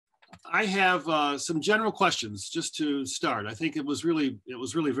I have some general questions just to start. I think it was really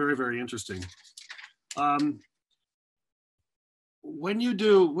very, very interesting. When you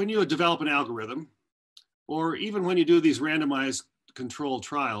develop an algorithm, or even when you do these randomized controlled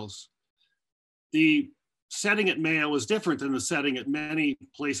trials, the setting at Mayo is different than the setting at many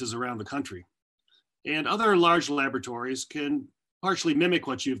places around the country. And other large laboratories can partially mimic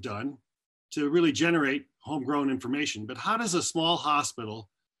what you've done to really generate homegrown information. But how does a small hospital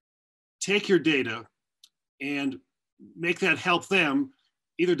take your data and make that help them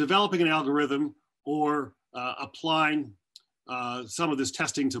either developing an algorithm or applying some of this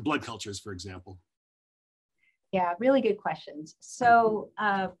testing to blood cultures, for example? Yeah, really good questions. So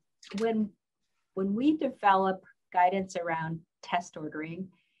when we develop guidance around test ordering,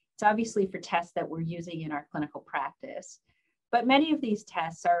 it's obviously for tests that we're using in our clinical practice, but many of these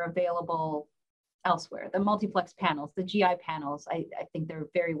tests are available elsewhere. The multiplex panels, the GI panels, I think they're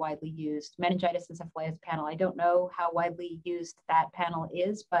very widely used. Meningitis encephalitis panel, I don't know how widely used that panel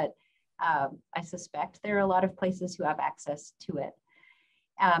is, but I suspect there are a lot of places who have access to it.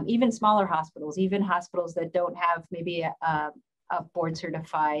 Even smaller hospitals, even hospitals that don't have maybe a board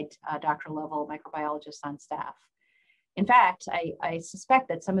certified doctoral level microbiologist on staff. In fact, I suspect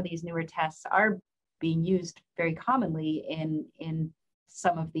that some of these newer tests are being used very commonly in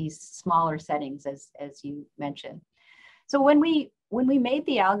some of these smaller settings, as you mentioned. So when we made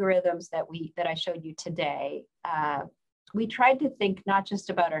the algorithms that I showed you today, we tried to think not just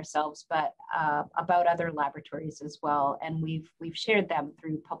about ourselves, but about other laboratories as well. And we've shared them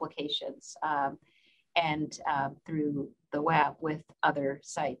through publications and through the web with other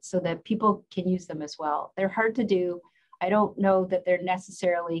sites so that people can use them as well. They're hard to do. I don't know that they're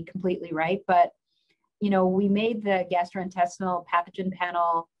necessarily completely right, but we made the gastrointestinal pathogen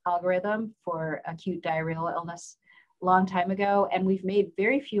panel algorithm for acute diarrheal illness a long time ago, and we've made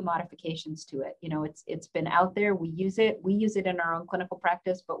very few modifications to it. It's been out there. We use it in our own clinical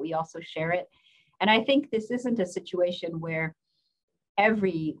practice, but we also share it. And I think this isn't a situation where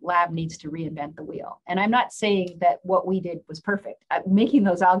every lab needs to reinvent the wheel. And I'm not saying that what we did was perfect. Making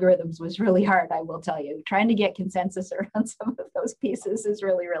those algorithms was really hard, I will tell you. Trying to get consensus around some of those pieces is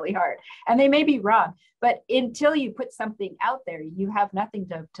really, really hard. And they may be wrong, but until you put something out there, you have nothing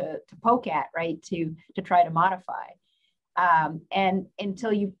to poke at, right, to try to modify. And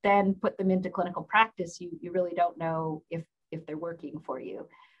until you then put them into clinical practice, you really don't know if they're working for you.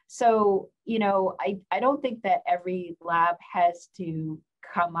 So, I don't think that every lab has to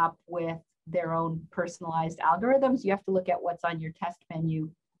come up with their own personalized algorithms. You have to look at what's on your test menu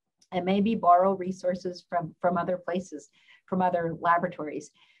and maybe borrow resources from other places, from other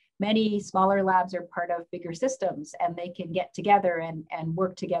laboratories. Many smaller labs are part of bigger systems, and they can get together and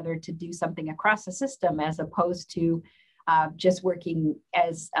work together to do something across the system, as opposed to just working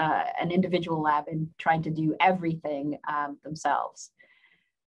as an individual lab and trying to do everything themselves.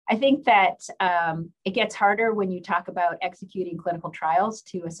 I think that it gets harder when you talk about executing clinical trials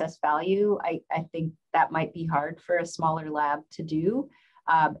to assess value. I think that might be hard for a smaller lab to do,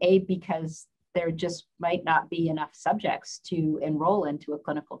 because there just might not be enough subjects to enroll into a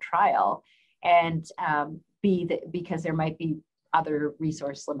clinical trial, and because there might be other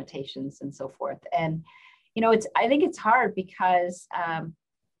resource limitations and so forth. And I think it's hard because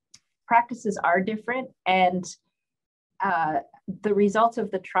practices are different, and the results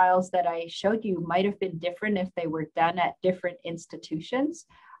of the trials that I showed you might have been different if they were done at different institutions.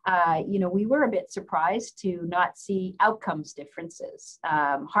 We were a bit surprised to not see outcomes differences,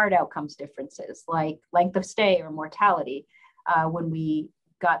 hard outcomes differences like length of stay or mortality when we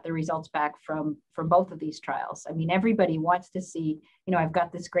got the results back from both of these trials. I mean, everybody wants to see, I've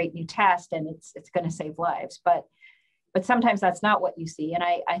got this great new test and it's going to save lives, but sometimes that's not what you see. And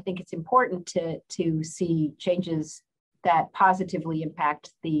I think it's important to see changes that positively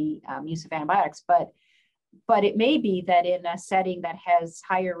impact the use of antibiotics, but it may be that in a setting that has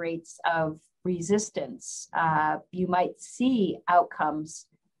higher rates of resistance, you might see outcomes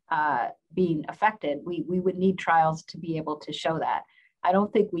being affected. We would need trials to be able to show that. I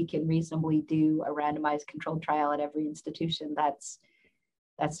don't think we can reasonably do a randomized controlled trial at every institution. That's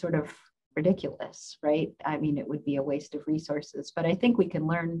sort of ridiculous, right? I mean, it would be a waste of resources, but I think we can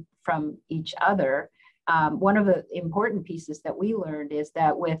learn from each other. One of the important pieces that we learned is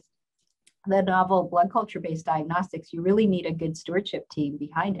that with the novel blood culture-based diagnostics, you really need a good stewardship team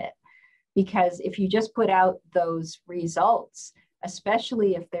behind it. Because if you just put out those results,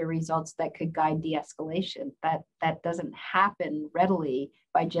 especially if they're results that could guide de-escalation, that doesn't happen readily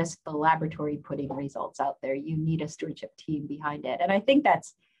by just the laboratory putting results out there. You need a stewardship team behind it. And I think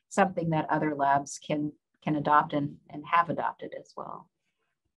that's something that other labs can adopt and have adopted as well.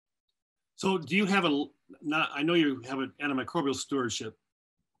 So do you have I know you have an antimicrobial stewardship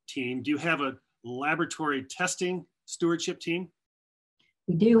team. Do you have a laboratory testing stewardship team?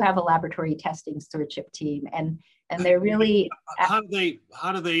 We do have a laboratory testing stewardship team, and they're really how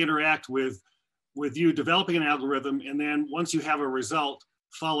do they interact with you developing an algorithm, and then once you have a result,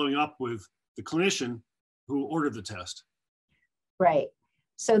 following up with the clinician who ordered the test? Right.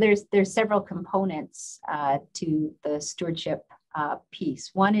 So there's several components to the stewardship piece.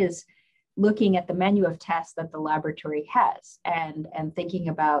 One is looking at the menu of tests that the laboratory has and thinking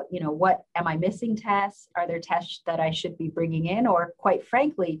about, what am I missing tests? Are there tests that I should be bringing in, or quite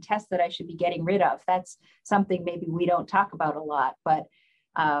frankly, tests that I should be getting rid of? That's something maybe we don't talk about a lot, but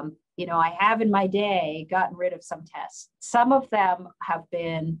I have in my day gotten rid of some tests. Some of them have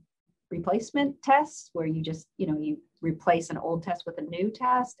been replacement tests where you just, you replace an old test with a new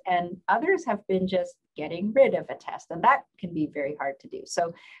test, and others have been just getting rid of a test, and that can be very hard to do.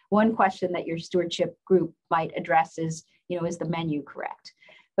 So one question that your stewardship group might address is, is the menu correct?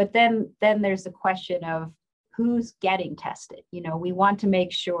 But then there's the question of who's getting tested. We want to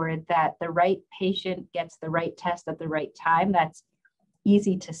make sure that the right patient gets the right test at the right time. That's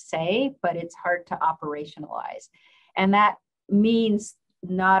easy to say, but it's hard to operationalize. And that means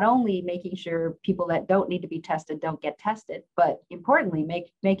not only making sure people that don't need to be tested don't get tested, but importantly,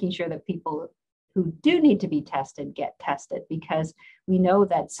 making sure that people who do need to be tested get tested, because we know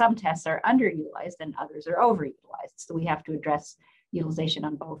that some tests are underutilized and others are overutilized. So we have to address utilization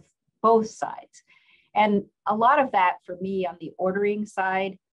on both sides. And a lot of that for me on the ordering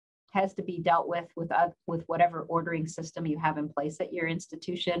side has to be dealt with whatever ordering system you have in place at your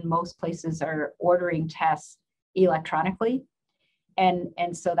institution. Most places are ordering tests electronically.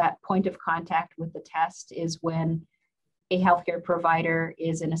 And so that point of contact with the test is when a healthcare provider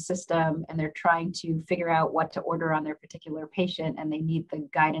is in a system and they're trying to figure out what to order on their particular patient, and they need the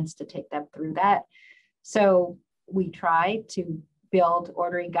guidance to take them through that. So we try to build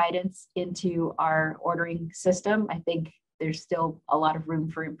ordering guidance into our ordering system. I think there's still a lot of room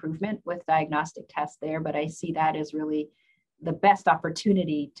for improvement with diagnostic tests there, but I see that as really the best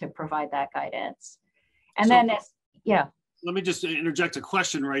opportunity to provide that guidance. And so, yeah. Let me just interject a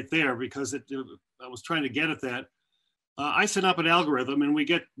question right there, because I was trying to get at that. I set up an algorithm and we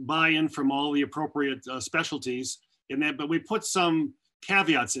get buy-in from all the appropriate specialties in that, but we put some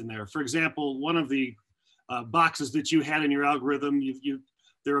caveats in there. For example, one of the boxes that you had in your algorithm,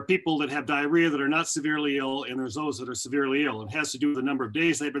 there are people that have diarrhea that are not severely ill, and there's those that are severely ill. It has to do with the number of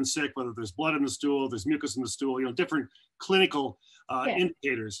days they've been sick, whether there's blood in the stool, there's mucus in the stool, different clinical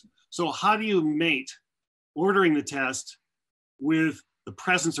indicators. So how do you mate ordering the test with the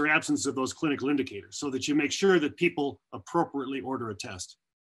presence or absence of those clinical indicators so that you make sure that people appropriately order a test?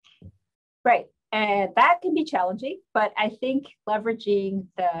 Right. And that can be challenging, but I think leveraging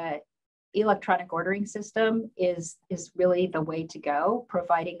the electronic ordering system is really the way to go,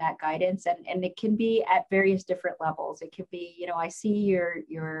 providing that guidance. And it can be at various different levels. It could be, I see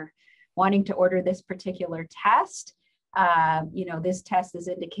you're wanting to order this particular test. This test is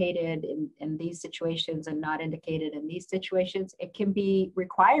indicated in these situations and not indicated in these situations. It can be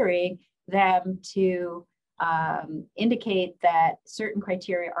requiring them to indicate that certain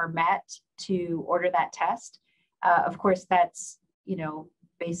criteria are met to order that test. Of course, that's,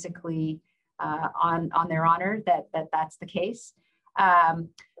 basically on their honor that's the case.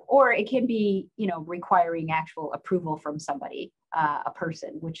 Or it can be, requiring actual approval from somebody, a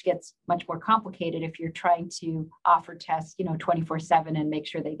person, which gets much more complicated if you're trying to offer tests, 24/7 and make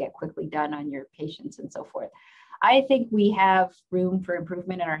sure they get quickly done on your patients and so forth. I think we have room for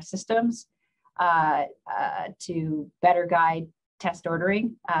improvement in our systems to better guide test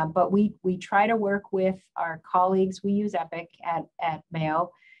ordering, but we try to work with our colleagues. We use Epic at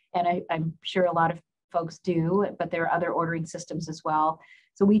Mayo, and I'm sure a lot of folks do, but there are other ordering systems as well.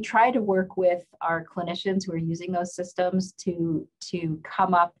 So we try to work with our clinicians who are using those systems to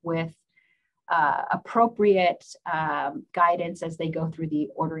come up with appropriate guidance as they go through the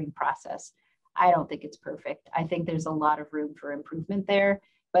ordering process. I don't think it's perfect. I think there's a lot of room for improvement there,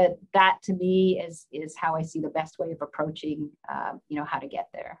 but that to me is how I see the best way of approaching, how to get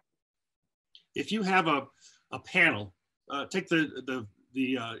there. If you have a panel, take the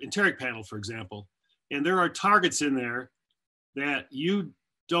enteric panel, for example, and there are targets in there that you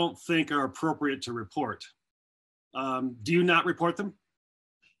don't think are appropriate to report, do you not report them?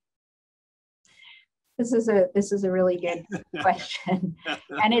 This is a really good question,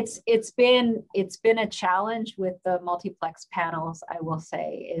 and it's been a challenge with the multiplex panels. I will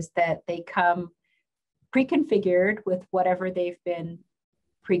say is that they come pre-configured with whatever they've been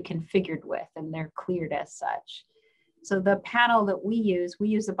pre-configured with, and they're cleared as such. So the panel that we use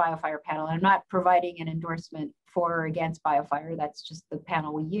the BioFire panel. I'm not providing an endorsement for or against BioFire. That's just the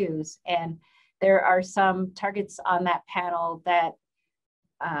panel we use. And there are some targets on that panel that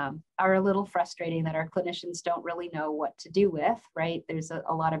are a little frustrating, that our clinicians don't really know what to do with, right? There's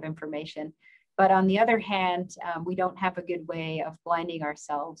a lot of information. But on the other hand, we don't have a good way of blinding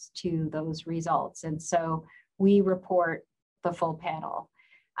ourselves to those results. And so we report the full panel.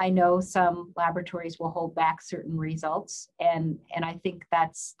 I know some laboratories will hold back certain results, and I think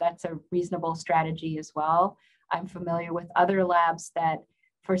that's a reasonable strategy as well. I'm familiar with other labs that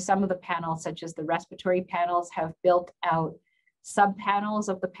for some of the panels, such as the respiratory panels, have built out subpanels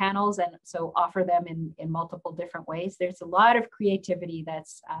of the panels and so offer them in multiple different ways. There's a lot of creativity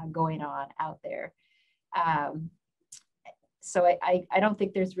that's going on out there. So I don't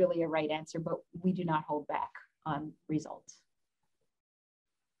think there's really a right answer, but we do not hold back on results.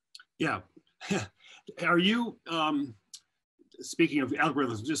 Yeah. Are you, speaking of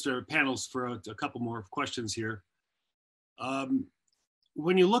algorithms, just our panels for a couple more questions here.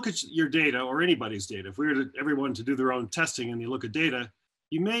 When you look at your data, or anybody's data, if we were everyone to do their own testing and you look at data,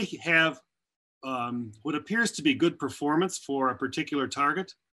 you may have what appears to be good performance for a particular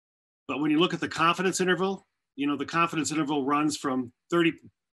target. But when you look at the confidence interval, you know, the confidence interval runs from 30%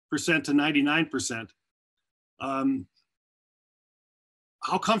 to 99%.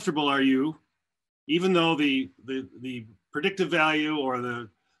 How comfortable are you, even though the predictive value or the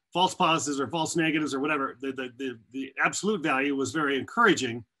false positives or false negatives or whatever, the absolute value was very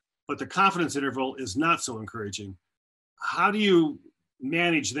encouraging, but the confidence interval is not so encouraging? How do you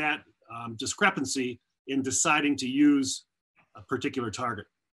manage that discrepancy in deciding to use a particular target?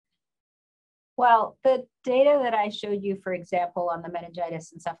 Well, the data that I showed you, for example, on the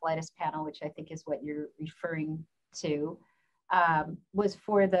meningitis encephalitis panel, which I think is what you're referring to, was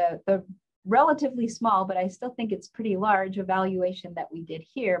for the relatively small, but I still think it's pretty large evaluation that we did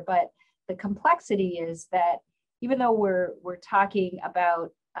here. But the complexity is that even though we're talking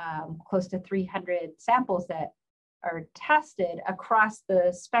about close to 300 samples that are tested across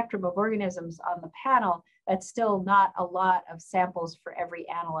the spectrum of organisms on the panel, that's still not a lot of samples for every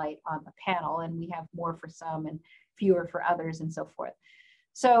analyte on the panel. And we have more for some and fewer for others and so forth.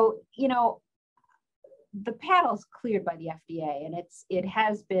 So, you know, the panel's cleared by the FDA, and it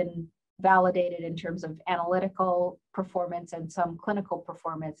has been validated in terms of analytical performance and some clinical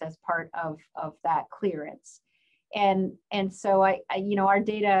performance as part of that clearance. And so I you know, our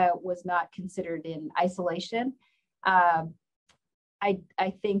data was not considered in isolation.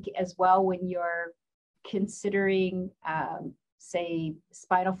 I think as well, when you're considering, say,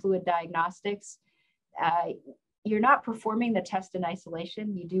 spinal fluid diagnostics, you're not performing the test in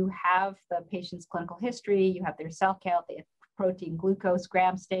isolation. You do have the patient's clinical history, you have their cell count, the protein glucose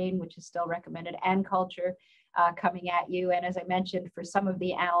gram stain, which is still recommended, and culture coming at you. And as I mentioned, for some of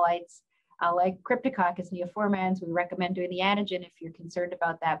the analytes, like Cryptococcus neoformans, we recommend doing the antigen if you're concerned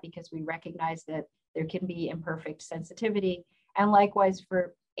about that, because we recognize that there can be imperfect sensitivity. And likewise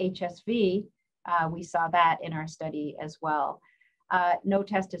for HSV, we saw that in our study as well. No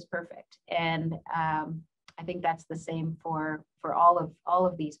test is perfect. And I think that's the same for all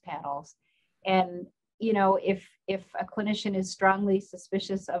of these panels. And you know, if a clinician is strongly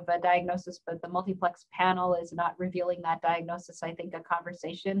suspicious of a diagnosis, but the multiplex panel is not revealing that diagnosis, I think a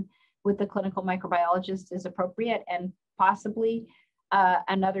conversation with the clinical microbiologist is appropriate, and possibly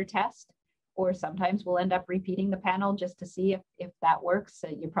another test. Or sometimes we'll end up repeating the panel just to see if that works. So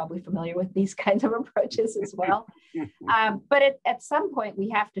you're probably familiar with these kinds of approaches as well. But at some point, we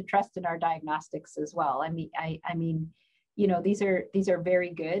have to trust in our diagnostics as well. I mean, you know, these are very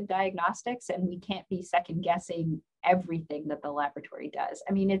good diagnostics, and we can't be second guessing everything that the laboratory does.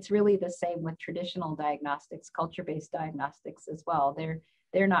 I mean, it's really the same with traditional diagnostics, culture-based diagnostics as well.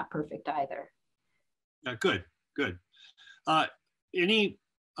 They're not perfect either. Good. Any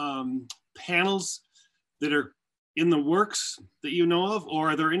panels that are in the works that you know of, or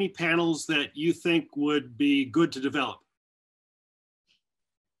are there any panels that you think would be good to develop?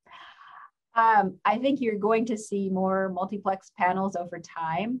 I think you're going to see more multiplex panels over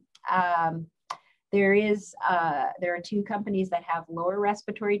time. There are two companies that have lower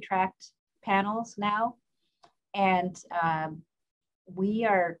respiratory tract panels now, and we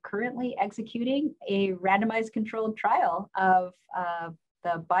are currently executing a randomized controlled trial of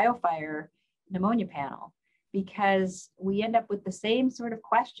the BioFire pneumonia panel, because we end up with the same sort of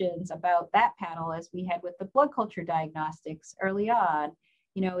questions about that panel as we had with the blood culture diagnostics early on.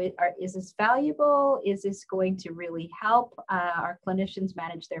 You know, is this valuable? Is this going to really help our clinicians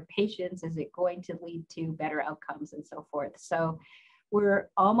manage their patients? Is it going to lead to better outcomes and so forth? So we're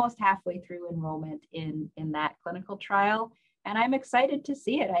almost halfway through enrollment in that clinical trial, and I'm excited to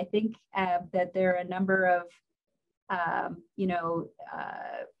see it. I think that there are a number of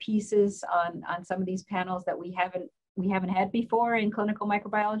pieces on some of these panels that we haven't had before in clinical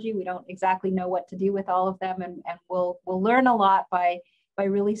microbiology. We don't exactly know what to do with all of them, and we'll learn a lot by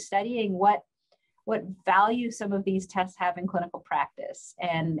really studying what value some of these tests have in clinical practice,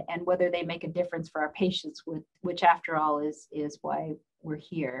 and whether they make a difference for our patients, which after all is why we're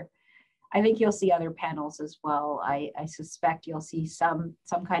here. I think you'll see other panels as well. I suspect you'll see some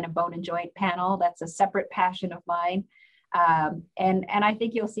kind of bone and joint panel. That's a separate passion of mine. And I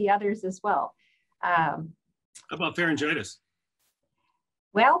think you'll see others as well. How about pharyngitis?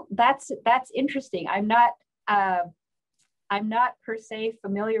 Well, that's interesting. I'm not per se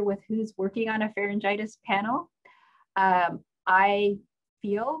familiar with who's working on a pharyngitis panel. I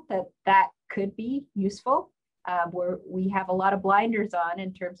feel that could be useful. We have a lot of blinders on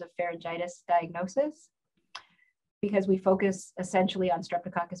in terms of pharyngitis diagnosis, because we focus essentially on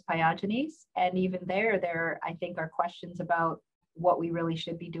Streptococcus pyogenes. And even there, I think, are questions about what we really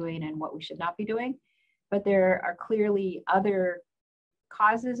should be doing and what we should not be doing. But there are clearly other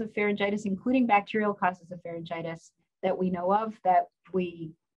causes of pharyngitis, including bacterial causes of pharyngitis, that we know of that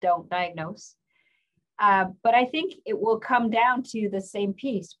we don't diagnose. But I think it will come down to the same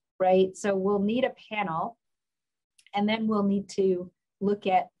piece, right? So we'll need a panel, and then we'll need to look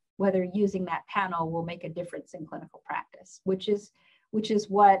at whether using that panel will make a difference in clinical practice, which is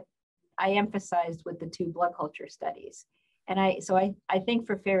what I emphasized with the 2 blood culture studies. And I think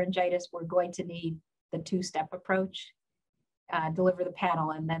for pharyngitis, we're going to need the 2-step approach, deliver the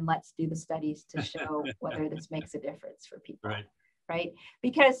panel, and then let's do the studies to show whether this makes a difference for people, right?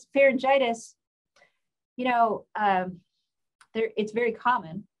 Because pharyngitis, it's very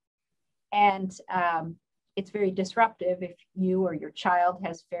common, and it's very disruptive if you or your child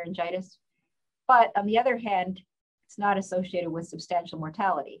has pharyngitis. But on the other hand, it's not associated with substantial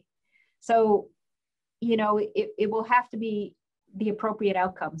mortality. So, it will have to be the appropriate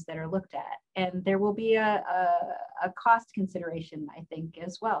outcomes that are looked at. And there will be a cost consideration, I think,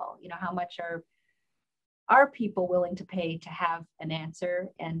 as well. How much are people willing to pay to have an answer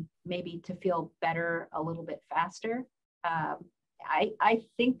and maybe to feel better a little bit faster? I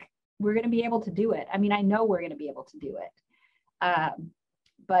think we're going to be able to do it. I mean, I know we're going to be able to do it,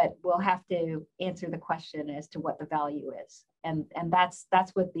 but we'll have to answer the question as to what the value is. And that's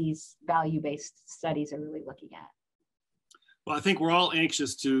what these value-based studies are really looking at. Well, I think we're all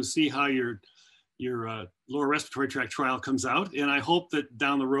anxious to see how your lower respiratory tract trial comes out. And I hope that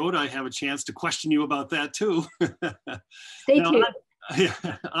down the road, I have a chance to question you about that too. Stay tuned.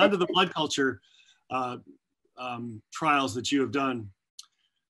 On to the blood culture trials that you have done.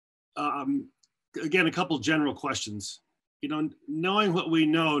 Again, a couple general questions. Knowing what we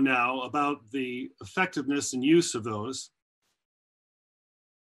know now about the effectiveness and use of those,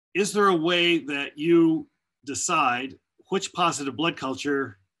 is there a way that you decide which positive blood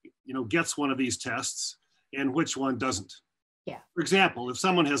culture, gets one of these tests and which one doesn't? Yeah. For example, if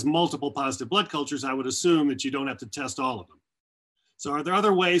someone has multiple positive blood cultures, I would assume that you don't have to test all of them. So are there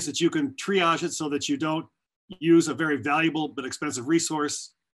other ways that you can triage it so that you don't use a very valuable but expensive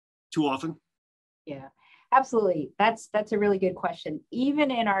resource too often? Yeah, absolutely. That's a really good question.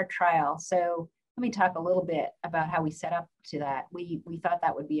 Even in our trial, so let me talk a little bit about how we set up to that. We thought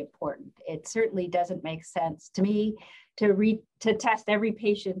that would be important. It certainly doesn't make sense to me to test every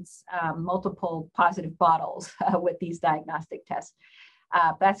patient's multiple positive bottles with these diagnostic tests.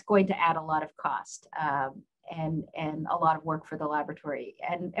 That's going to add a lot of cost and a lot of work for the laboratory.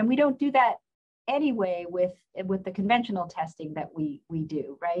 And we don't do that anyway with the conventional testing that we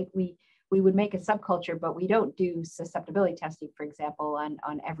do, right? We would make a subculture, but we don't do susceptibility testing, for example,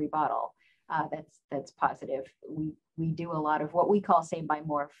 on every bottle that's positive. We do a lot of what we call same by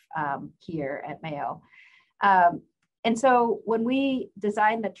morph here at Mayo. And so when we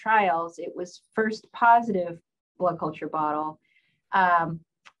designed the trials, it was first positive blood culture bottle.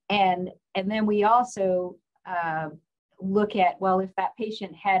 And then we also look at, well, if that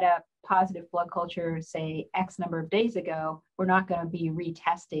patient had a positive blood culture, say X number of days ago, we're not going to be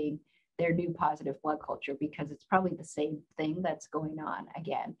retesting their new positive blood culture because it's probably the same thing that's going on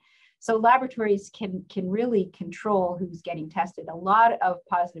again. So laboratories can really control who's getting tested. A lot of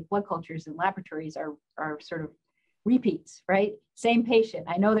positive blood cultures in laboratories are sort of repeats, right? Same patient.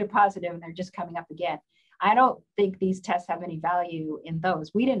 I know they're positive and they're just coming up again. I don't think these tests have any value in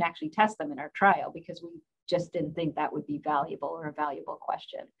those. We didn't actually test them in our trial because we just didn't think that would be valuable or a valuable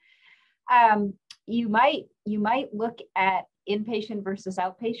question. You might look at inpatient versus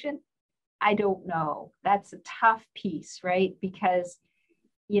outpatient. I don't know. That's a tough piece, right? Because,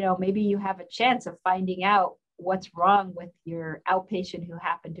 maybe you have a chance of finding out what's wrong with your outpatient who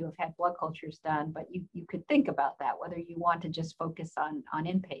happened to have had blood cultures done, but you could think about that, whether you want to just focus on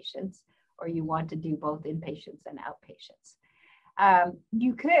inpatients or you want to do both inpatients and outpatients.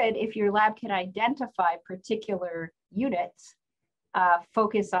 You could, if your lab can identify particular units,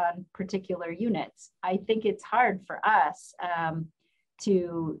 focus on particular units. I think it's hard for us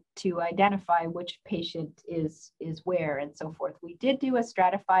to identify which patient is where and so forth. We did do a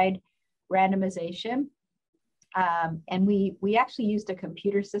stratified randomization, and we actually used a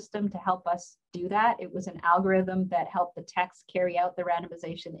computer system to help us do that. It was an algorithm that helped the techs carry out the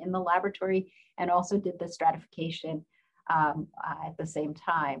randomization in the laboratory and also did the stratification at the same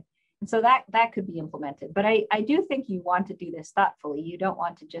time. And so that could be implemented. But I do think you want to do this thoughtfully. You don't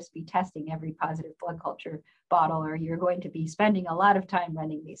want to just be testing every positive blood culture bottle, or you're going to be spending a lot of time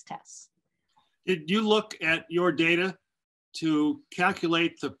running these tests. Did you look at your data to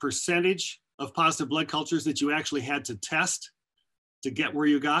calculate the percentage of positive blood cultures that you actually had to test to get where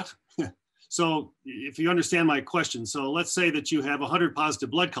you got? So if you understand my question, so let's say that you have 100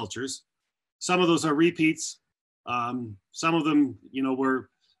 positive blood cultures. Some of those are repeats. Some of them, were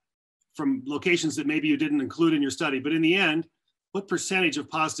from locations that maybe you didn't include in your study. But in the end, what percentage of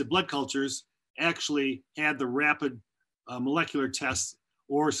positive blood cultures actually had the rapid molecular tests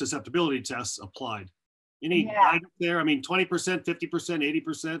or susceptibility tests applied? Any guidance there? I mean, 20%, 50%,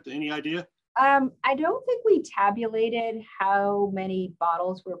 80%, any idea? I don't think we tabulated how many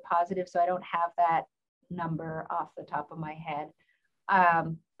bottles were positive, so I don't have that number off the top of my head.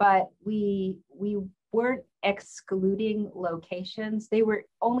 But we weren't excluding locations. They were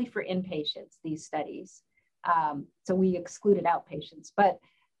only for inpatients, these studies. So we excluded outpatients, but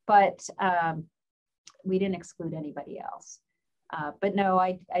we didn't exclude anybody else. But no,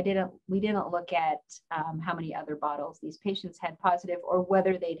 we didn't look at how many other bottles these patients had positive, or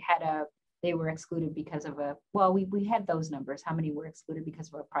whether they were excluded because of we had those numbers, how many were excluded because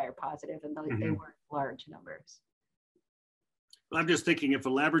of a prior positive, and they weren't large numbers. I'm just thinking if a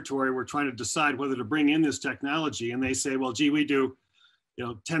laboratory were trying to decide whether to bring in this technology and they say, well, gee, we do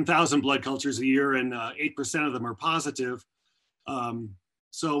 10,000 blood cultures a year and 8% of them are positive.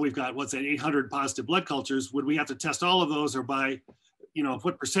 So we've got, 800 positive blood cultures. Would we have to test all of those, or by,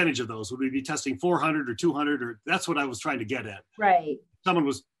 what percentage of those? Would we be testing 400 or 200? Or that's what I was trying to get at. Right. Someone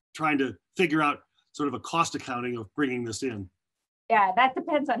was trying to figure out sort of a cost accounting of bringing this in. Yeah, that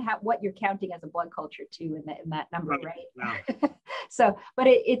depends on what you're counting as a blood culture too in that number, right? Yeah. So, but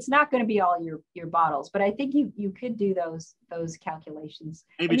it's not going to be all your bottles, but I think you could do those calculations.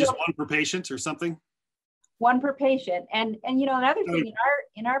 Maybe just one per patient or something. One per patient, and another thing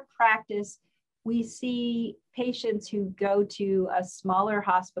in our practice, we see patients who go to a smaller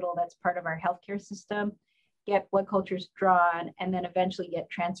hospital that's part of our healthcare system, get blood cultures drawn, and then eventually get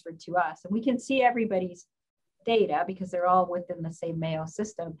transferred to us, and we can see everybody's data because they're all within the same Mayo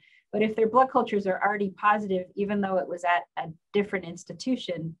system. But if their blood cultures are already positive, even though it was at a different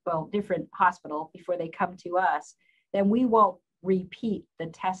institution, different hospital before they come to us, then we won't repeat the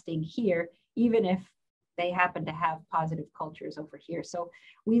testing here, even if they happen to have positive cultures over here. So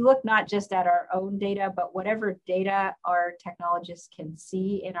we look not just at our own data, but whatever data our technologists can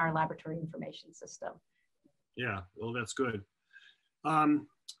see in our laboratory information system. Yeah, well, that's good.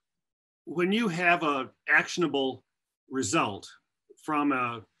 When you have an actionable result from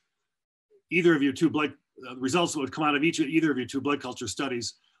either of your two blood results that would come out of either of your two blood culture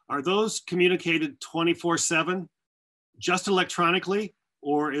studies, are those communicated 24/7, just electronically,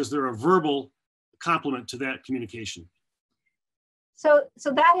 or is there a verbal complement to that communication? So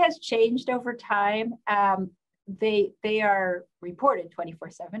that has changed over time. They are reported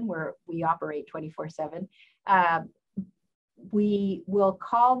 24/7, where we operate 24/7. We will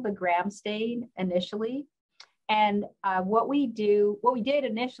call the gram stain initially. And what we did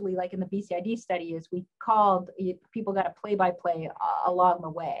initially, like in the BCID study, is people got a play-by-play along the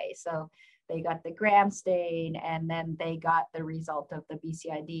way. So they got the gram stain, and then they got the result of the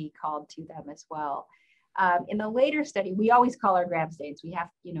BCID called to them as well. In the later study, we always call our gram stains. You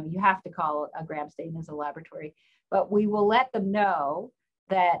have to call a gram stain as a laboratory, but we will let them know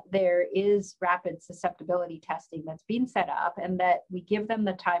that there is rapid susceptibility testing that's being set up, and that we give them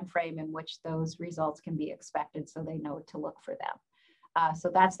the time frame in which those results can be expected, so they know to look for them. So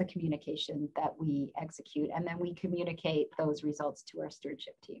that's the communication that we execute, and then we communicate those results to our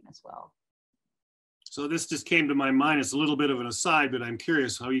stewardship team as well. So this just came to my mind. It's a little bit of an aside, but I'm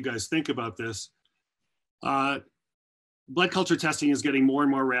curious how you guys think about this. Blood culture testing is getting more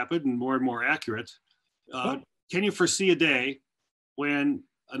and more rapid and more accurate. Can you foresee a day when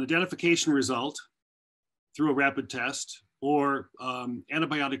an identification result through a rapid test or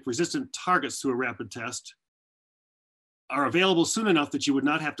antibiotic resistant targets through a rapid test are available soon enough that you would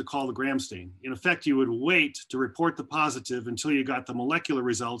not have to call the gram stain. In effect, you would wait to report the positive until you got the molecular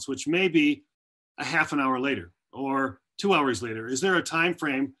results, which may be a half an hour later or 2 hours later. Is there a time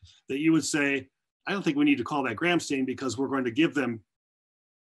frame that you would say, I don't think we need to call that gram stain because we're going to give them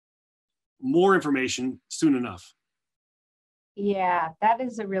more information soon enough? Yeah, that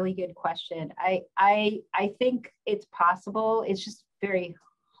is a really good question. I think it's possible. It's just very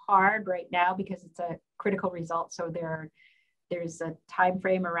hard right now because it's a critical result. So there's a time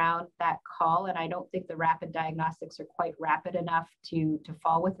frame around that call, and I don't think the rapid diagnostics are quite rapid enough to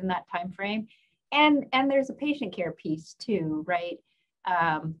fall within that time frame. And there's a patient care piece too, right?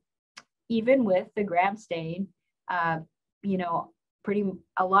 Even with the gram stain, you know,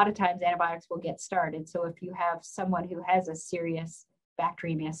 a lot of times antibiotics will get started. So if you have someone who has a serious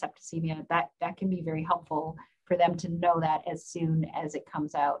bacteremia, septicemia, that can be very helpful for them to know that as soon as it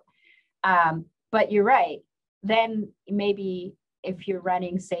comes out. But you're right. Then maybe if you're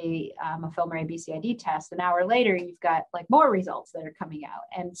running, say, a Filmary BCID test, an hour later, you've got like more results that are coming out.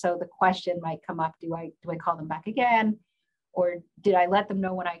 And so the question might come up, do I call them back again? Or did I let them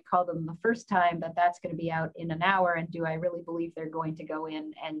know when I called them the first time that that's going to be out in an hour? And do I really believe they're going to go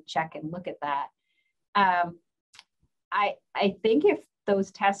in and check and look at that? I think if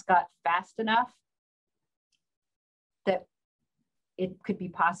those tests got fast enough that it could be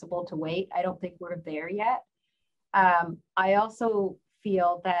possible to wait. I don't think we're there yet. I also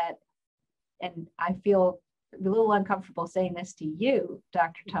feel that, and I feel a little uncomfortable saying this to you,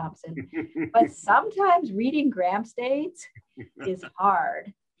 Dr. Thomson, but sometimes reading gram stains is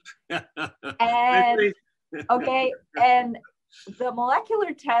hard. And okay, and the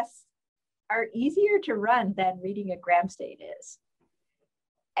molecular tests are easier to run than reading a gram stain is.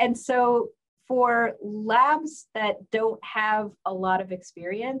 And so for labs that don't have a lot of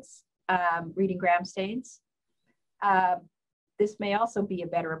experience reading gram stains, this may also be a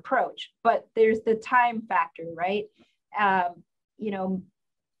better approach, but there's the time factor, right? You know,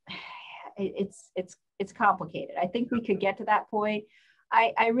 it's complicated. I think we could get to that point.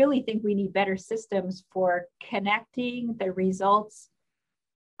 I really think we need better systems for connecting the results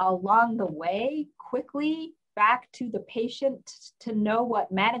along the way quickly back to the patient to know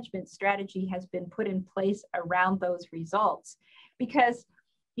what management strategy has been put in place around those results. Because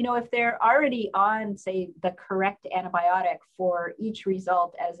you know, if they're already on, say, the correct antibiotic for each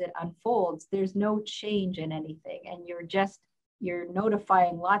result as it unfolds, there's no change in anything. And you're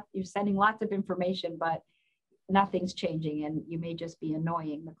notifying you're sending lots of information, but nothing's changing. And you may just be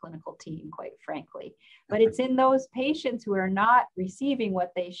annoying the clinical team, quite frankly. But it's in those patients who are not receiving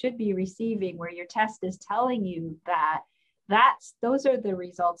what they should be receiving, where your test is telling you that those are the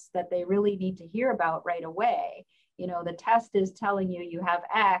results that they really need to hear about right away. You know, the test is telling you you have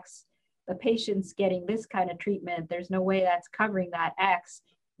X, the patient's getting this kind of treatment. There's no way that's covering that X.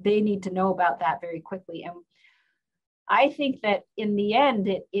 They need to know about that very quickly. And I think that in the end,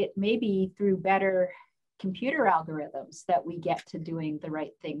 it may be through better computer algorithms that we get to doing the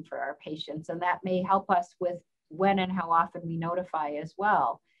right thing for our patients. And that may help us with when and how often we notify as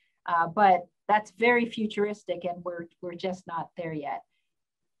well. But that's very futuristic, and we're just not there yet.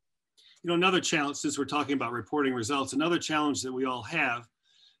 You know, another challenge, since we're talking about reporting results, another challenge that we all have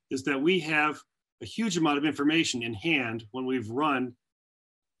is that we have a huge amount of information in hand when we've run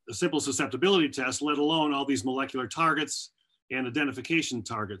a simple susceptibility test, let alone all these molecular targets and identification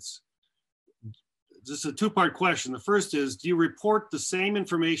targets. This is a two-part question. The first is, do you report the same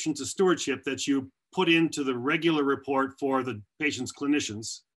information to stewardship that you put into the regular report for the patient's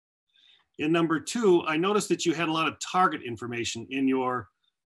clinicians? And number two, I noticed that you had a lot of target information in your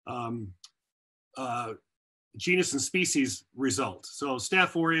genus and species result. So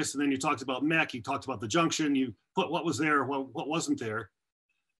Staph aureus, and then you talked about MEC, you talked about the junction, you put what was there, what wasn't there.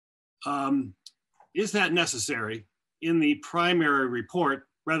 Is that necessary in the primary report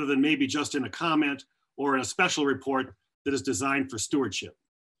rather than maybe just in a comment or in a special report that is designed for stewardship?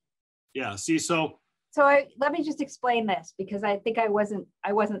 Yeah, see, so let me just explain this, because I think I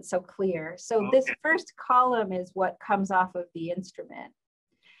wasn't so clear. So this first column is what comes off of the instrument.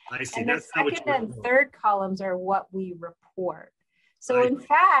 I see. And That's the second and third columns are what we report. So in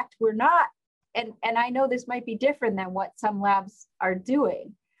fact, we're not, and I know this might be different than what some labs are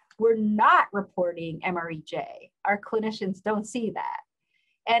doing. We're not reporting MREJ. Our clinicians don't see that.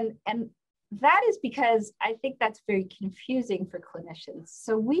 And that is because I think that's very confusing for clinicians.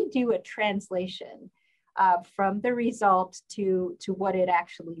 So we do a translation from the result to what it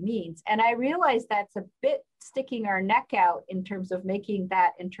actually means. And I realize that's a bit sticking our neck out in terms of making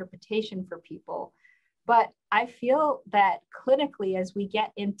that interpretation for people. But I feel that clinically, as we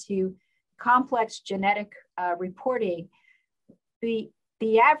get into complex genetic reporting,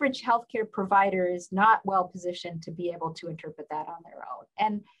 the average healthcare provider is not well positioned to be able to interpret that on their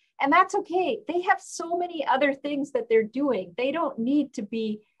own. And that's okay. They have so many other things that they're doing. They don't need to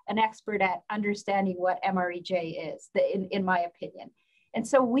be an expert at understanding what MREJ is, in my opinion. And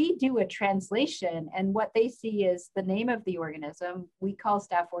so we do a translation, and what they see is the name of the organism. We call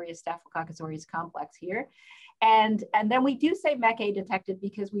Staph aureus Staphylococcus aureus complex here. And then we do say MEC-A detected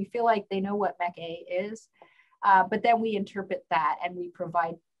because we feel like they know what MEC-A is. But then we interpret that and we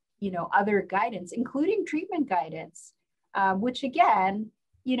provide, other guidance, including treatment guidance, which again,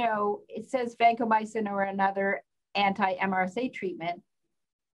 it says vancomycin or another anti-MRSA treatment.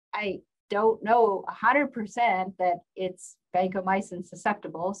 I don't know 100% that it's vancomycin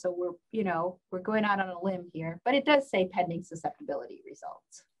susceptible. So we're going out on a limb here, but it does say pending susceptibility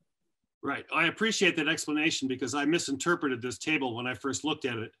results. Right. I appreciate that explanation because I misinterpreted this table when I first looked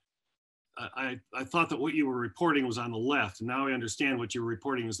at it. I thought that what you were reporting was on the left, and now I understand what you were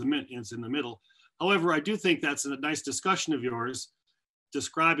reporting is in the middle. However, I do think that's a nice discussion of yours,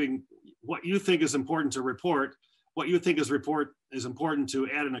 describing what you think is important to report, what you think is important to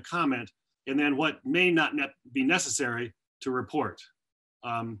add in a comment, and then what may not be necessary to report.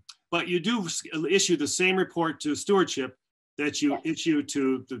 But you do issue the same report to stewardship that you issue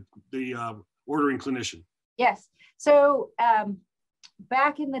to the ordering clinician. Yes. So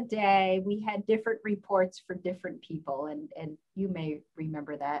back in the day, we had different reports for different people, and you may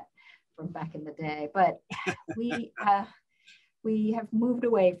remember that from back in the day, but we have moved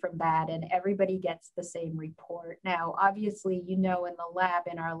away from that, and everybody gets the same report. Now, obviously, in the lab,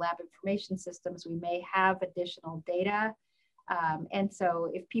 in our lab information systems, we may have additional data. And so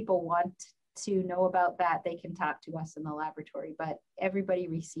if people want to know about that, they can talk to us in the laboratory, but everybody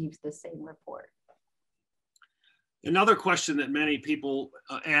receives the same report. Another question that many people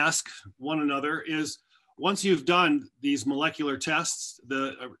ask one another is, once you've done these molecular tests,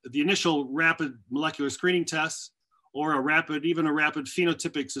 the initial rapid molecular screening tests, or even a rapid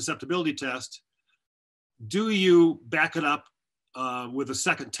phenotypic susceptibility test, do you back it up with a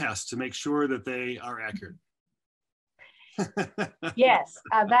second test to make sure that they are accurate? Yes,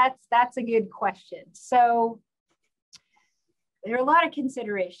 that's a good question. So there are a lot of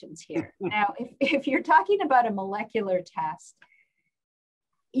considerations here. Now, if you're talking about a molecular test,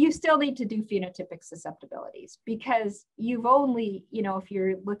 you still need to do phenotypic susceptibilities because you've only, if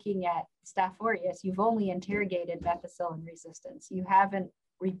you're looking at Staph aureus, you've only interrogated methicillin resistance. You haven't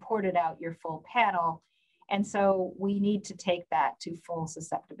reported out your full panel. And so we need to take that to full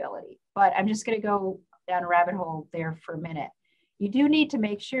susceptibility. But I'm just going to go down a rabbit hole there for a minute. You do need to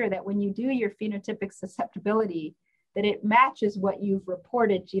make sure that when you do your phenotypic susceptibility, that it matches what you've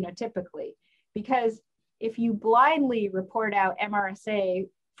reported genotypically. Because if you blindly report out MRSA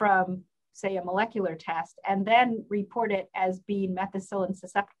from, say, a molecular test, and then report it as being methicillin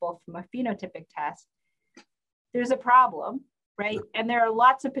susceptible from a phenotypic test, there's a problem, right? And there are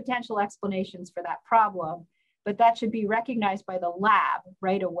lots of potential explanations for that problem, but that should be recognized by the lab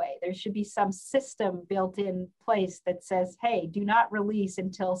right away. There should be some system built in place that says, hey, do not release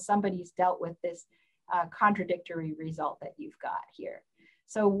until somebody's dealt with this contradictory result that you've got here.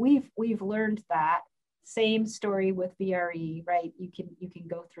 So we've learned that. Same story with VRE, right? You can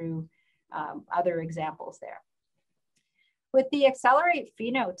go through other examples there. With the Accelerate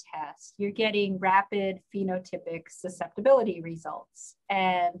Pheno test, you're getting rapid phenotypic susceptibility results.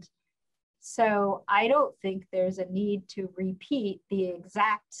 And so I don't think there's a need to repeat the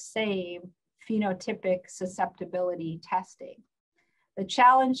exact same phenotypic susceptibility testing. The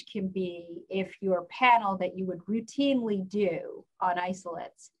challenge can be if your panel that you would routinely do on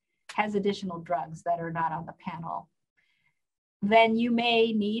isolates has additional drugs that are not on the panel, then you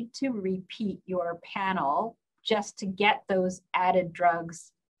may need to repeat your panel just to get those added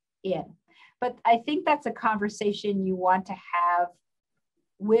drugs in. But I think that's a conversation you want to have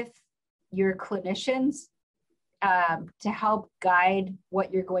with your clinicians to help guide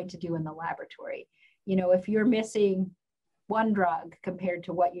what you're going to do in the laboratory. If you're missing one drug compared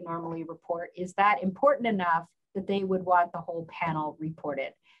to what you normally report, is that important enough that they would want the whole panel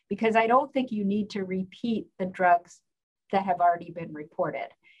reported? Because I don't think you need to repeat the drugs that have already been reported.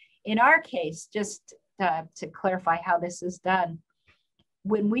 In our case, just to clarify how this is done,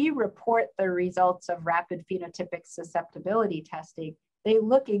 when we report the results of rapid phenotypic susceptibility testing, they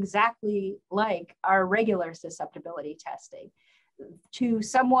look exactly like our regular susceptibility testing. to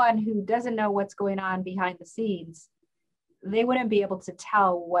someone who doesn't know what's going on behind the scenes, they wouldn't be able to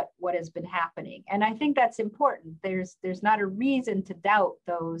tell what has been happening. And I think that's important. There's not a reason to doubt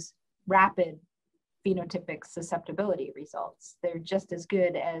those rapid phenotypic susceptibility results. They're just as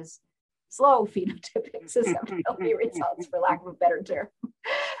good as slow phenotypic susceptibility results, for lack of a better term.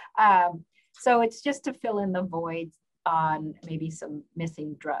 So it's just to fill in the voids on maybe some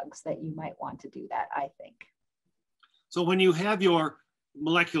missing drugs that you might want to do that, I think. So when you have your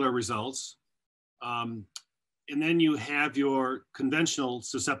molecular results, and then you have your conventional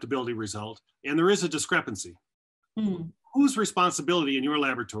susceptibility result, and there is a discrepancy, whose responsibility in your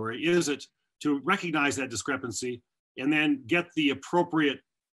laboratory is it to recognize that discrepancy and then get the appropriate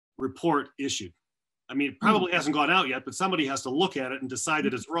report issued? I mean, it probably hasn't gone out yet, but somebody has to look at it and decide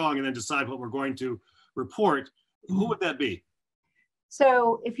that it's wrong and then decide what we're going to report. Who would that be?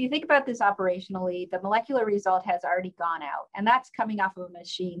 So if you think about this operationally, the molecular result has already gone out, and that's coming off of a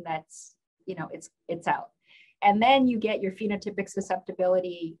machine that's, it's out. And then you get your phenotypic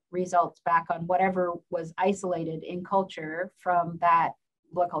susceptibility results back on whatever was isolated in culture from that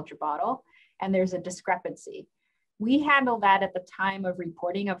blood culture bottle, and there's a discrepancy. We handle that at the time of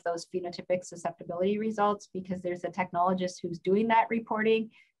reporting of those phenotypic susceptibility results, because there's a technologist who's doing that reporting,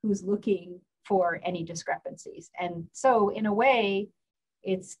 who's looking for any discrepancies. And so in a way,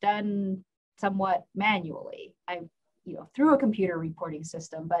 it's done somewhat manually, through a computer reporting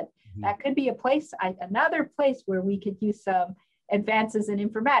system, but that could be another place where we could use some advances in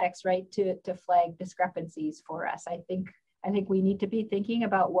informatics, right, to flag discrepancies for us. I think we need to be thinking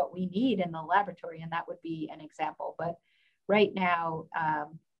about what we need in the laboratory, and that would be an example. But right now,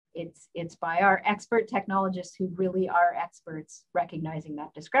 it's by our expert technologists who really are experts recognizing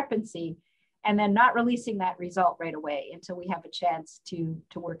that discrepancy and then not releasing that result right away until we have a chance to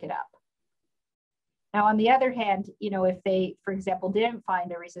work it up. Now, on the other hand, if they, for example, didn't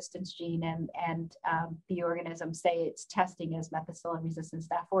find a resistance gene and the organism, say it's testing as methicillin-resistant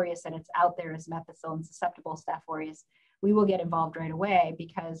Staph aureus and it's out there as methicillin-susceptible Staph aureus, we will get involved right away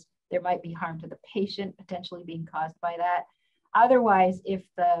because there might be harm to the patient potentially being caused by that. Otherwise, if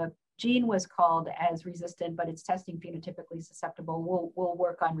the gene was called as resistant, but it's testing phenotypically susceptible, we'll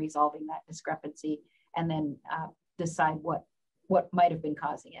work on resolving that discrepancy and then decide what might have been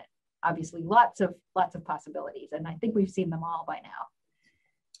causing it. Obviously, lots of possibilities, and I think we've seen them all by now.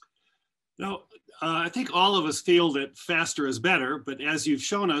 Now, I think all of us feel that faster is better, but as you've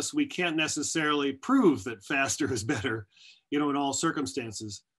shown us, we can't necessarily prove that faster is better, in all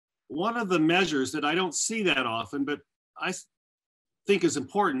circumstances. One of the measures that I don't see that often, but I think is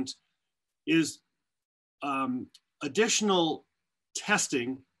important, is additional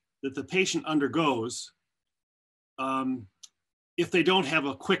testing that the patient undergoes if they don't have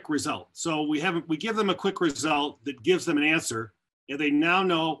a quick result. So we give them a quick result that gives them an answer, and they now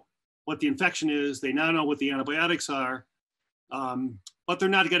know what the infection is, they now know what the antibiotics are, but they're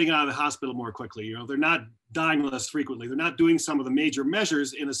not getting out of the hospital more quickly. They're not dying less frequently. They're not doing some of the major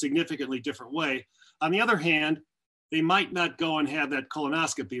measures in a significantly different way. On the other hand, they might not go and have that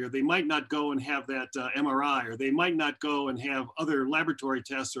colonoscopy, or they might not go and have that MRI, or they might not go and have other laboratory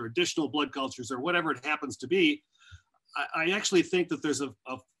tests or additional blood cultures or whatever it happens to be. I actually think that there's a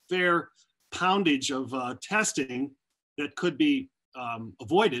fair poundage of testing that could be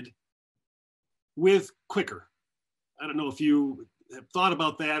avoided with quicker. I don't know if you have thought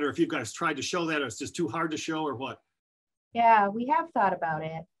about that, or if you guys tried to show that, or it's just too hard to show, or what. Yeah, we have thought about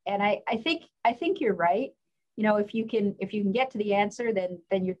it, and I think you're right. If you can get to the answer,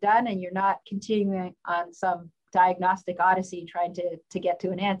 then you're done, and you're not continuing on some diagnostic odyssey trying to get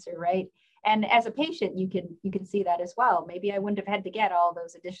to an answer, right? And as a patient, you can see that as well. Maybe I wouldn't have had to get all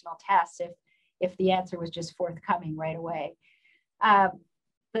those additional tests if the answer was just forthcoming right away.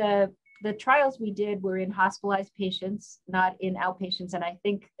 The trials we did were in hospitalized patients, not in outpatients, and I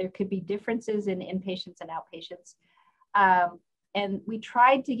think there could be differences in inpatients and outpatients. And we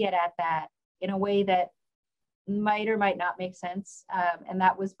tried to get at that in a way that might or might not make sense, and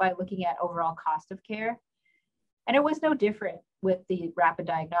that was by looking at overall cost of care. And it was no different with the rapid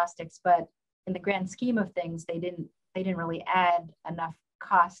diagnostics, but in the grand scheme of things, they didn't really add enough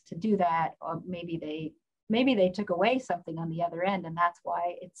cost to do that, or maybe they took away something on the other end, and that's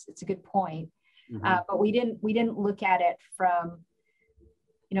why it's a good point. But we didn't look at it from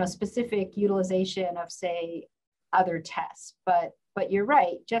specific utilization of, say, other tests. But you're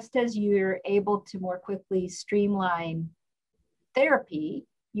right, just as you're able to more quickly streamline therapy,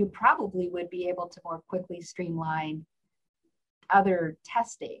 you probably would be able to more quickly streamline other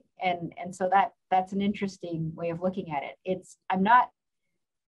testing. And so that's an interesting way of looking at it. I'm not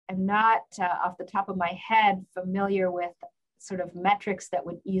off the top of my head familiar with sort of metrics that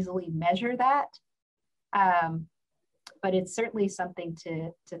would easily measure that. But it's certainly something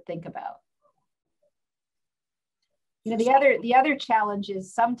to think about. You know, the other challenge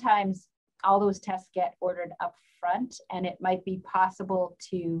is sometimes all those tests get ordered up front, and it might be possible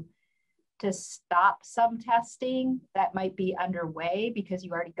to stop some testing that might be underway because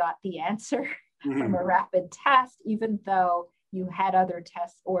you already got the answer from a rapid test, even though you had other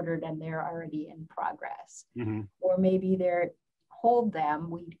tests ordered and they're already in progress. Or maybe hold them.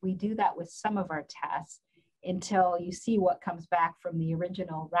 We do that with some of our tests until you see what comes back from the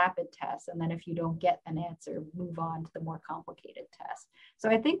original rapid test. And then if you don't get an answer, move on to the more complicated test. So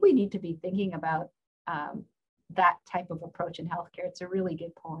I think we need to be thinking about that type of approach in healthcare. It's a really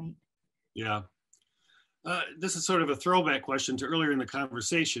good point. Yeah. This is sort of a throwback question to earlier in the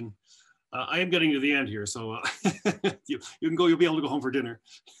conversation. I am getting to the end here, so you can go, you'll be able to go home for dinner.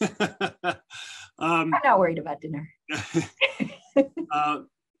 I'm not worried about dinner.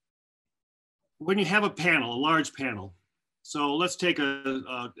 When you have a panel, a large panel, so let's take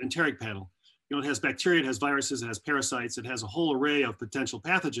a enteric panel. You know, it has bacteria, it has viruses, it has parasites, it has a whole array of potential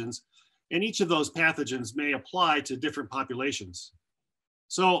pathogens, and each of those pathogens may apply to different populations.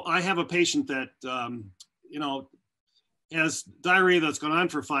 So I have a patient that, you know, has diarrhea that's gone on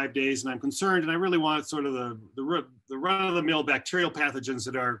for 5 days, and I'm concerned, and I really want sort of the run-of-the-mill bacterial pathogens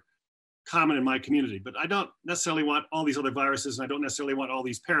that are common in my community, but I don't necessarily want all these other viruses, and I don't necessarily want all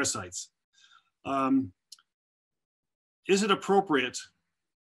these parasites. Is it appropriate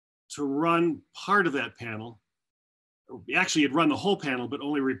to run part of that panel? Actually, you'd run the whole panel, but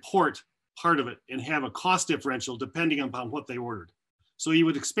only report part of it and have a cost differential depending upon what they ordered. So you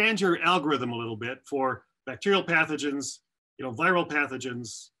would expand your algorithm a little bit for bacterial pathogens, you know, viral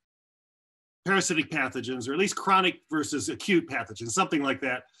pathogens, parasitic pathogens, or at least chronic versus acute pathogens, something like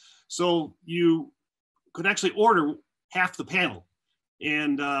that. So you could actually order half the panel.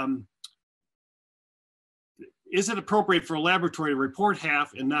 And is it appropriate for a laboratory to report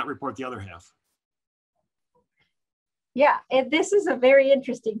half and not report the other half? Yeah, this is a very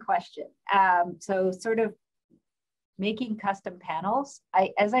interesting question. So sort of making custom panels.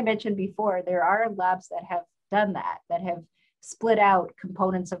 As I mentioned before, there are labs that have done that have split out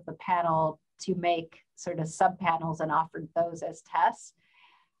components of the panel to make sort of subpanels and offered those as tests.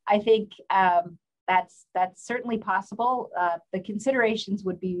 I think that's certainly possible. The considerations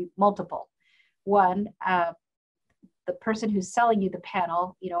would be multiple. One, the person who's selling you the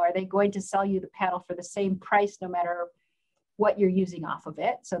panel, you know, are they going to sell you the panel for the same price no matter what you're using off of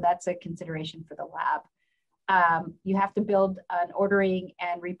it? So that's a consideration for the lab. You have to build an ordering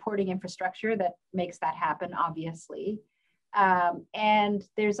and reporting infrastructure that makes that happen, obviously. And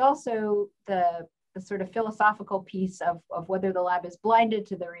there's also the sort of philosophical piece of whether the lab is blinded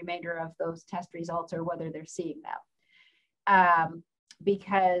to the remainder of those test results or whether they're seeing them.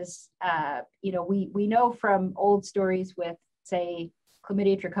 Because, you know, we know from old stories with, say,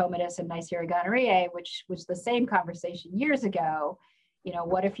 chlamydia trachomatis and Neisseria gonorrhoeae, which was the same conversation years ago. You know,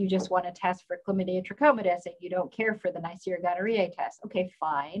 what if you just want to test for chlamydia trachomatis and you don't care for the Neisseria gonorrhoeae test? Okay,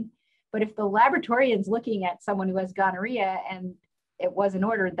 fine. But if the laboratorian's looking at someone who has gonorrhea and it wasn't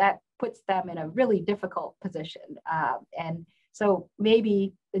ordered, that puts them in a really difficult position. And so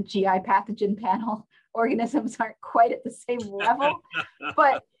maybe the GI pathogen panel organisms aren't quite at the same level,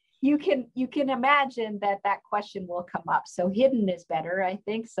 but you can imagine that question will come up. So hidden is better, I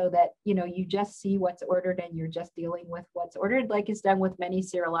think, so that, you know, you just see what's ordered and you're just dealing with what's ordered, like is done with many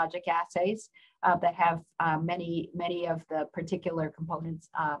serologic assays that have many of the particular components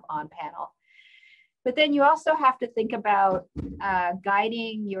on panel. But then you also have to think about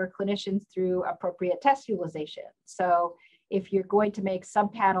guiding your clinicians through appropriate test utilization. So if you're going to make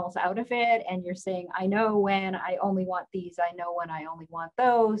subpanels out of it and you're saying, I know when I only want these, I know when I only want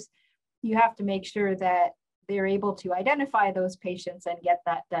those, you have to make sure that they're able to identify those patients and get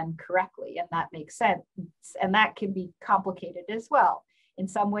that done correctly. And that makes sense. And that can be complicated as well. In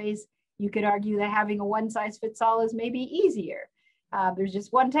some ways, you could argue that having a one size fits all is maybe easier. There's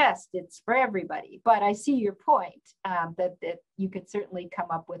just one test, it's for everybody. But I see your point that you could certainly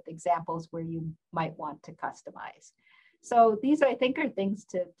come up with examples where you might want to customize. So these, I think, are things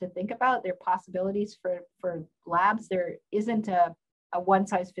to think about. They're possibilities for labs. There isn't a one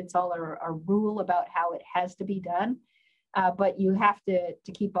size fits all or a rule about how it has to be done, but you have to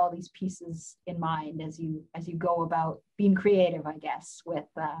keep all these pieces in mind as you go about being creative, I guess, with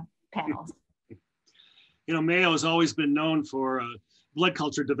panels. You know, Mayo has always been known for blood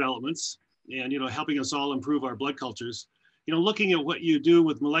culture developments and, you know, helping us all improve our blood cultures. You know, looking at what you do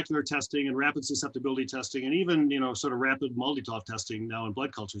with molecular testing and rapid susceptibility testing, and even, you know, sort of rapid multi-top testing now in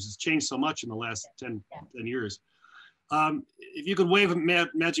blood cultures, has changed so much in the last 10 years. if you could wave a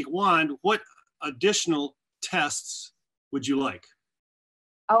magic wand, what additional tests would you like?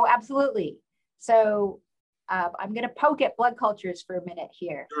 Oh, absolutely. So I'm going to poke at blood cultures for a minute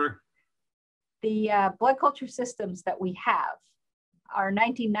here. Sure. The blood culture systems that we have are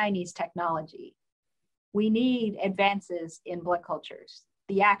 1990s technology. We need advances in blood cultures,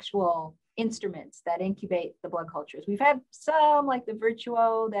 the actual instruments that incubate the blood cultures. We've had some like the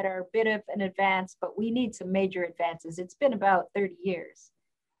Virtuo that are a bit of an advance, but we need some major advances. It's been about 30 years.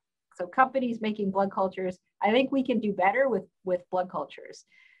 So companies making blood cultures, I think we can do better with blood cultures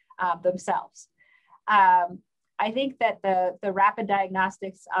themselves. I think that the rapid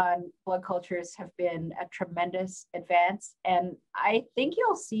diagnostics on blood cultures have been a tremendous advance. And I think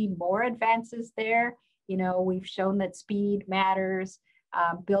you'll see more advances there. You know, we've shown that speed matters,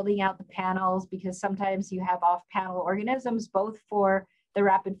 building out the panels, because sometimes you have off-panel organisms, both for the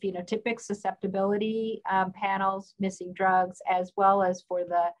rapid phenotypic susceptibility panels, missing drugs, as well as for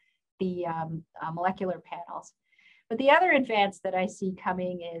the molecular panels. But the other advance that I see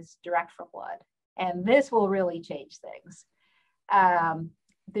coming is direct from blood. And this will really change things.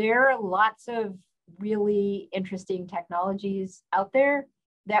 There are lots of really interesting technologies out there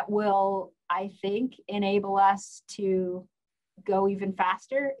that will, I think, enable us to go even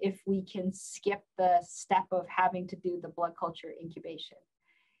faster if we can skip the step of having to do the blood culture incubation.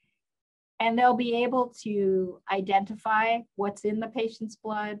 And they'll be able to identify what's in the patient's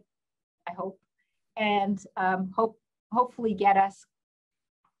blood, I hope, and hopefully get us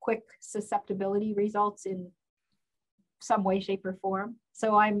quick susceptibility results in some way, shape, or form.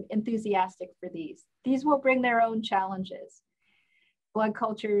 So I'm enthusiastic for these. These will bring their own challenges. Blood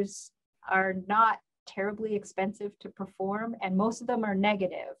cultures are not terribly expensive to perform, and most of them are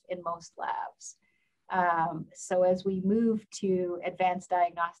negative in most labs. So as we move to advanced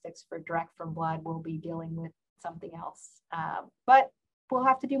diagnostics for direct from blood, we'll be dealing with something else. But we'll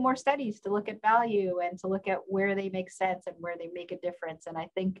have to do more studies to look at value and to look at where they make sense and where they make a difference. And I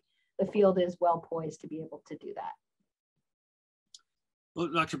think the field is well poised to be able to do that. Well,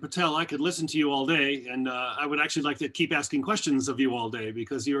 Dr. Patel, I could listen to you all day, and I would actually like to keep asking questions of you all day,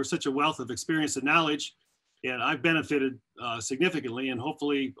 because you're such a wealth of experience and knowledge, and I've benefited significantly, and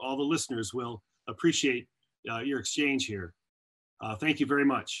hopefully all the listeners will appreciate your exchange here. Thank you very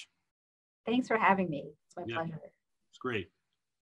much. Thanks for having me. It's my pleasure. It's great.